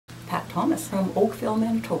Thomas from Oakville,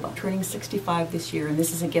 Manitoba, turning 65 this year, and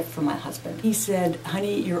this is a gift from my husband. He said,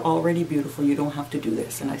 honey, you're already beautiful. You don't have to do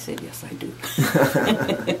this. And I said, yes, I do.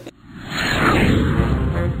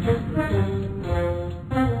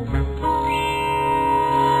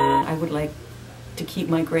 I would like to keep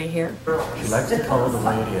my gray hair. She likes the color the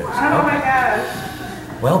way it is. Oh my gosh.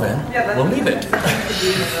 Well then, we'll leave it.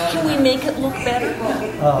 Can we make it look better?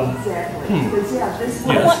 Yes.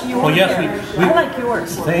 I want your hair. we I like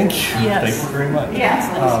yours. Thank you. Yes. Thank you very much. Yes,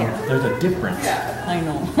 nice hair. There's a difference. I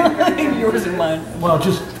know. Yours and mine. Well,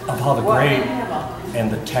 just of how the gray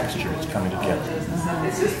and the texture is coming together.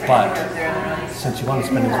 But since you want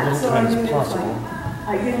to spend as little time as possible.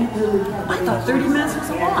 I thought 30 minutes was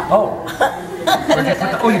a lot. Oh.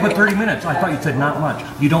 Oh, you put 30 minutes. I thought you said not much.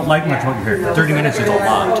 You don't like much of your hair. 30 minutes is a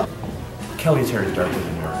lot. Kelly's hair is darker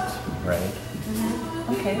than yours, right?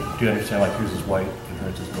 Okay. Do you understand? Like yours is white and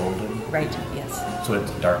hers is golden. Right, yes. So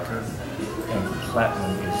it's darker. And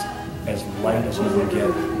platinum is as light as you can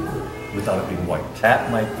get without it being white.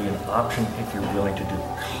 That might be an option if you're willing to do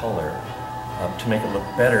color. To make it look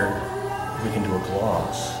better, we can do a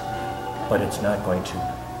gloss, but it's not going to.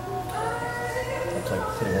 It's like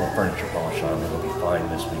putting a little furniture polish on. It'll be fine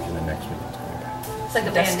this week, and then next week it's going back. It's like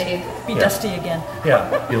a Band-Aid. Be dusty again. Yeah,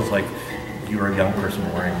 it feels like you're a young person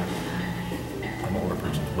wearing an older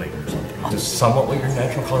person's wig or something. Is this somewhat what your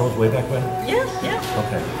natural color was way back when? Yeah, yeah.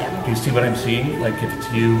 Okay. Do you see what I'm seeing? Like if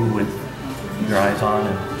it's you with your eyes on,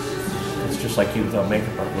 and it's just like you without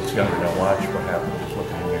makeup on, it looks younger. Now watch what happens. Just look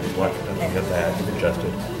at you. Watch it. You get that. You've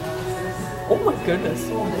adjusted. Oh my goodness.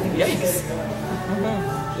 Yikes.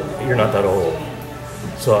 You're not that old.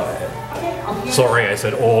 So, sorry I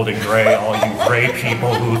said old and gray, all you gray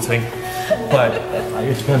people who think, but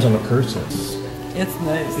it depends on the person. It's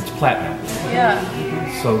nice. It's platinum. Yeah.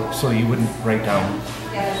 So you wouldn't write down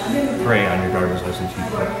gray on your driver's license, you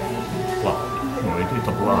put blonde. You know, it's a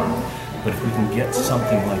blonde. But if we can get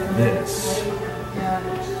something like this,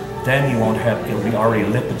 then you won't have, it'll be already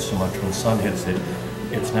lipid so much when the sun hits it,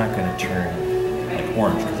 it's not going to turn like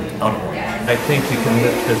orange because it's not orange. I think you can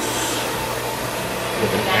lift this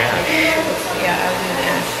with an ash. Yeah, I would do an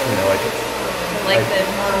ash. You know, Like the...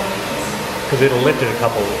 because it'll lift it a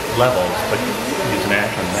couple levels, but use an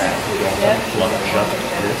ash on that. You don't have to fluff just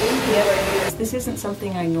this. This isn't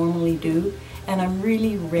something I normally do, and I'm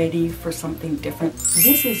really ready for something different.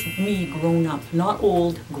 This is me grown up, not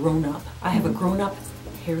old, grown up. I have a grown up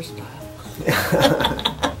hairstyle.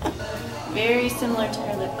 Very similar to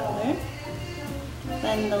her lip color.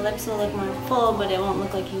 Then the lips will look more full, but it won't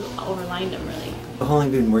look like you overlined them really. How long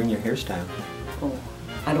have you been wearing your hairstyle? Oh,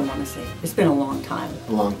 I don't want to say. It's been a long time.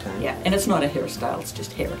 A long time? Yeah, and it's not a hairstyle, it's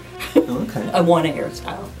just hair. Oh, okay. I want a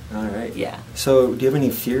hairstyle. All right. Yeah. So, do you have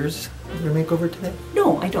any fears of your makeover today?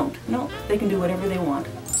 No, I don't. No, they can do whatever they want.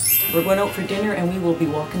 We're going out for dinner and we will be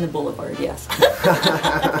walking the boulevard, yes.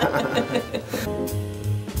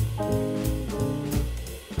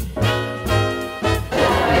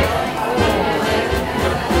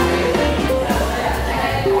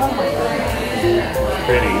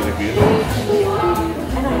 Pretty, you're beautiful.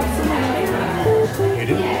 And I have so much hair. You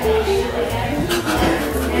do?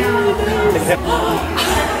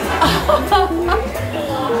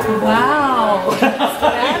 Wow!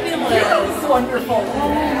 Fabulous! Wonderful! Oh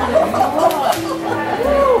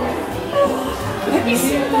let me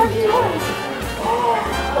see that yours!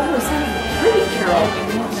 Oh, is that pretty, Carol?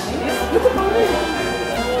 Look at mine!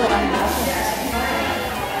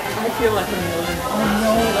 I feel like a million. Oh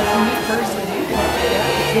no, like a neat person.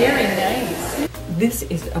 Very nice. This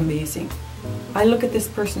is amazing. I look at this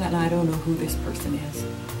person and I don't know who this person is.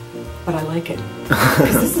 But I like it.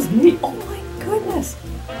 Because this is me. Oh my goodness.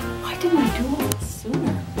 Why didn't I do all this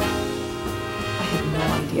sooner? I had no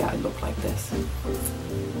idea I looked like this.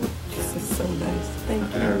 This is so nice.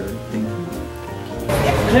 Thank you. Thank you.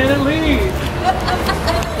 Janet Lee!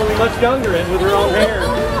 Only much younger and with her own hair.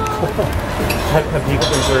 Have people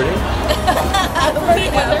been flirting?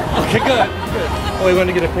 Okay, good. Oh, we want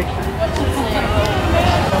to get a picture.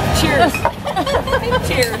 Cheers.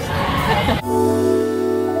 Cheers.